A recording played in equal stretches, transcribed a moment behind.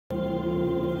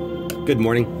Good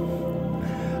morning.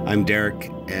 I'm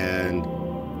Derek, and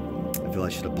I feel I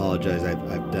should apologize.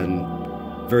 I've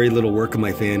done very little work in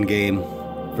my fan game,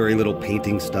 very little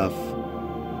painting stuff,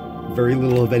 very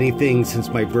little of anything since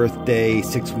my birthday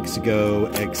 6 weeks ago,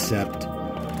 except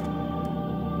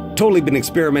totally been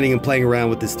experimenting and playing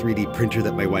around with this 3D printer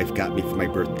that my wife got me for my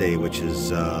birthday, which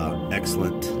is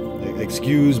excellent.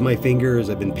 Excuse my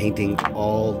fingers, I've been painting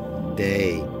all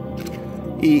day.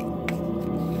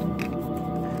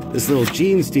 This little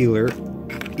genestealer,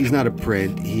 he's not a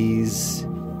print, he's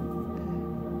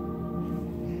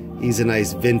a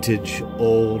nice vintage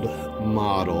old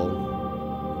model.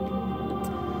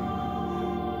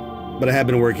 But I have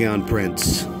been working on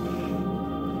prints.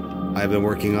 I've been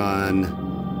working on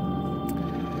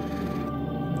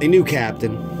a new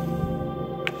captain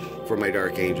for my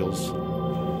Dark Angels.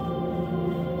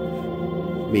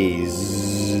 Let me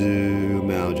zoom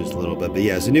out just a little bit. But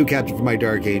yes, a new captain for my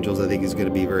Dark Angels. I think is going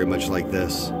to be very much like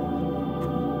this.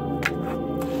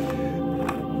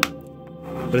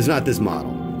 But it's not this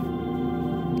model.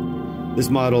 This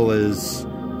model is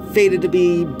fated to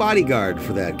be bodyguard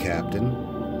for that captain.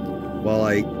 While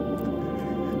I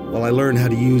learn how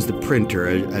to use the printer,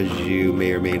 as you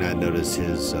may or may not notice,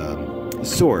 his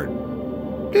sword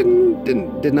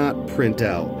did not print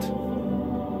out.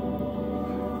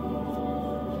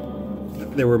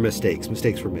 There were mistakes.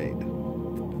 Mistakes were made.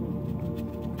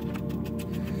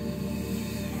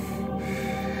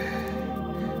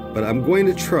 But I'm going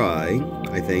to try,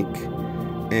 I think,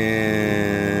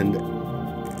 and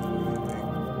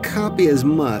copy as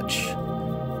much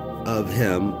of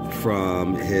him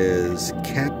from his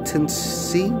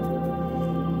captaincy.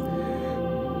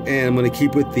 And I'm going to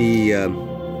keep with the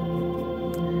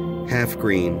half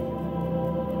green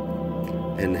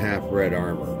and half red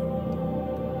armor.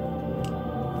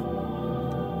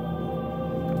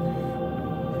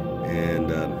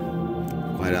 And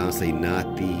quite honestly,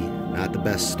 not the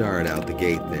best start out the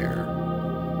gate there.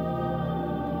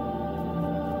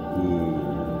 Ooh.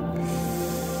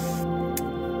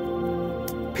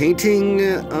 Painting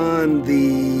on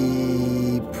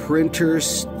the printer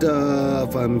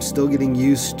stuff, I'm still getting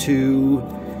used to.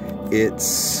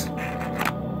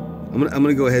 I'm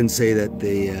gonna go ahead and say that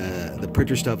the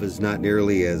printer stuff is not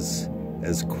nearly as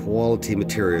quality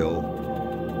material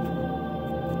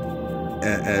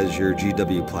as your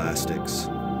GW plastics.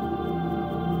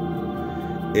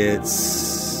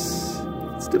 It's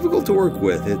difficult to work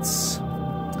with. It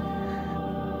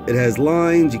has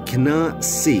lines you cannot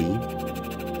see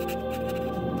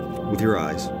with your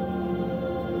eyes,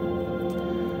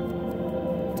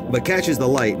 but catches the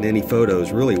light in any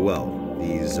photos really well.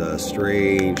 These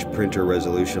strange printer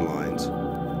resolution lines.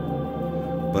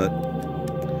 But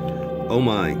oh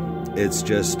my, it's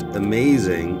just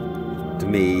amazing to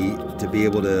me to be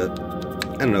able to,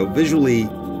 I don't know, visually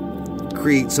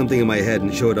create something in my head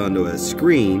and show it onto a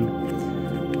screen.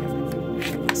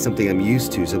 Something I'm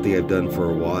used to, something I've done for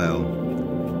a while.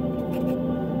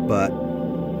 But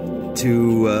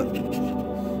to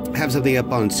have something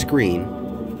up on screen,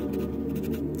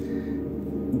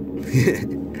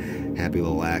 happy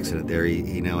little accident there.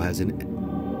 He now has a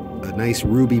nice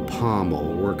ruby pommel.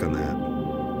 We'll work on that.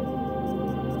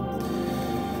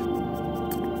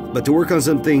 But to work on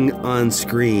something on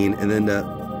screen and then to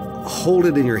hold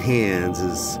it in your hands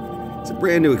is a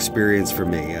brand new experience for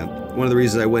me. One of the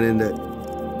reasons I went into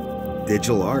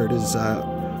digital art is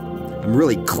I'm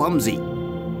really clumsy.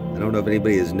 I don't know if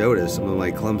anybody has noticed some of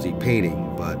my clumsy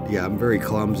painting, but yeah, I'm very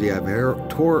clumsy. I have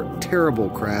terrible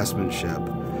craftsmanship,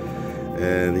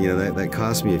 and you know that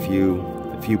cost me a few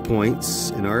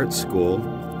points in art school,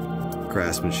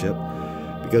 craftsmanship,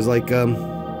 because like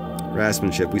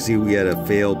craftsmanship, we had a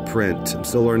failed print. I'm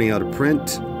still learning how to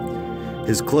print.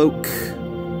 His cloak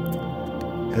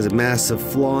has a massive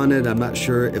flaw in it. I'm not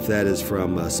sure if that is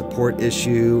from a support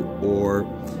issue or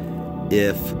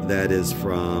if that is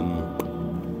from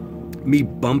me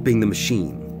bumping the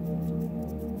machine.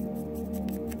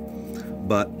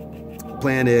 But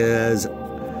plan is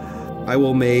I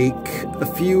will make a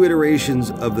few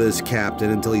iterations of this captain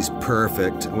until he's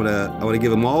perfect. I want to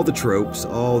give him all the tropes,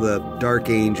 all the Dark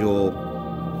Angel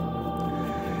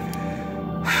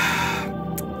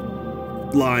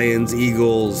lions,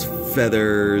 eagles,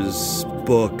 feathers,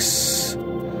 books.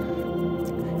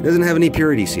 He doesn't have any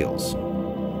purity seals.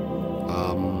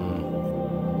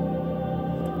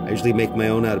 I usually make my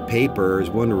own out of paper is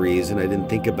one reason. I didn't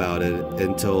think about it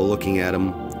until looking at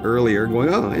him earlier, going,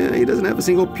 oh yeah, he doesn't have a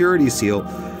single purity seal.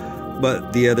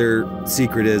 But the other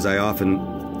secret is I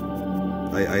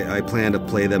plan to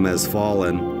play them as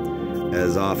Fallen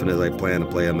as often as I plan to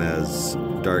play them as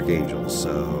Dark Angels.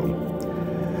 So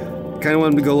kind of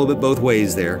wanted to go a little bit both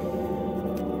ways there.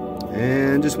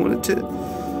 And just wanted to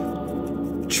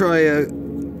try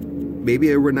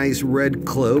maybe a nice red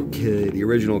cloak, the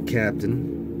original captain.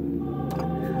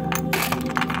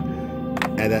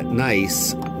 And that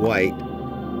nice white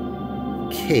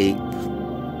cape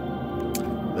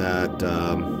that,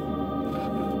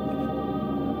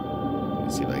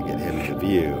 let's see if I can get him to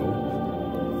view.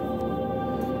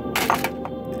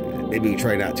 Maybe we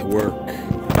try not to work.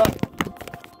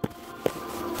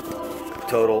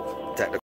 Total technical.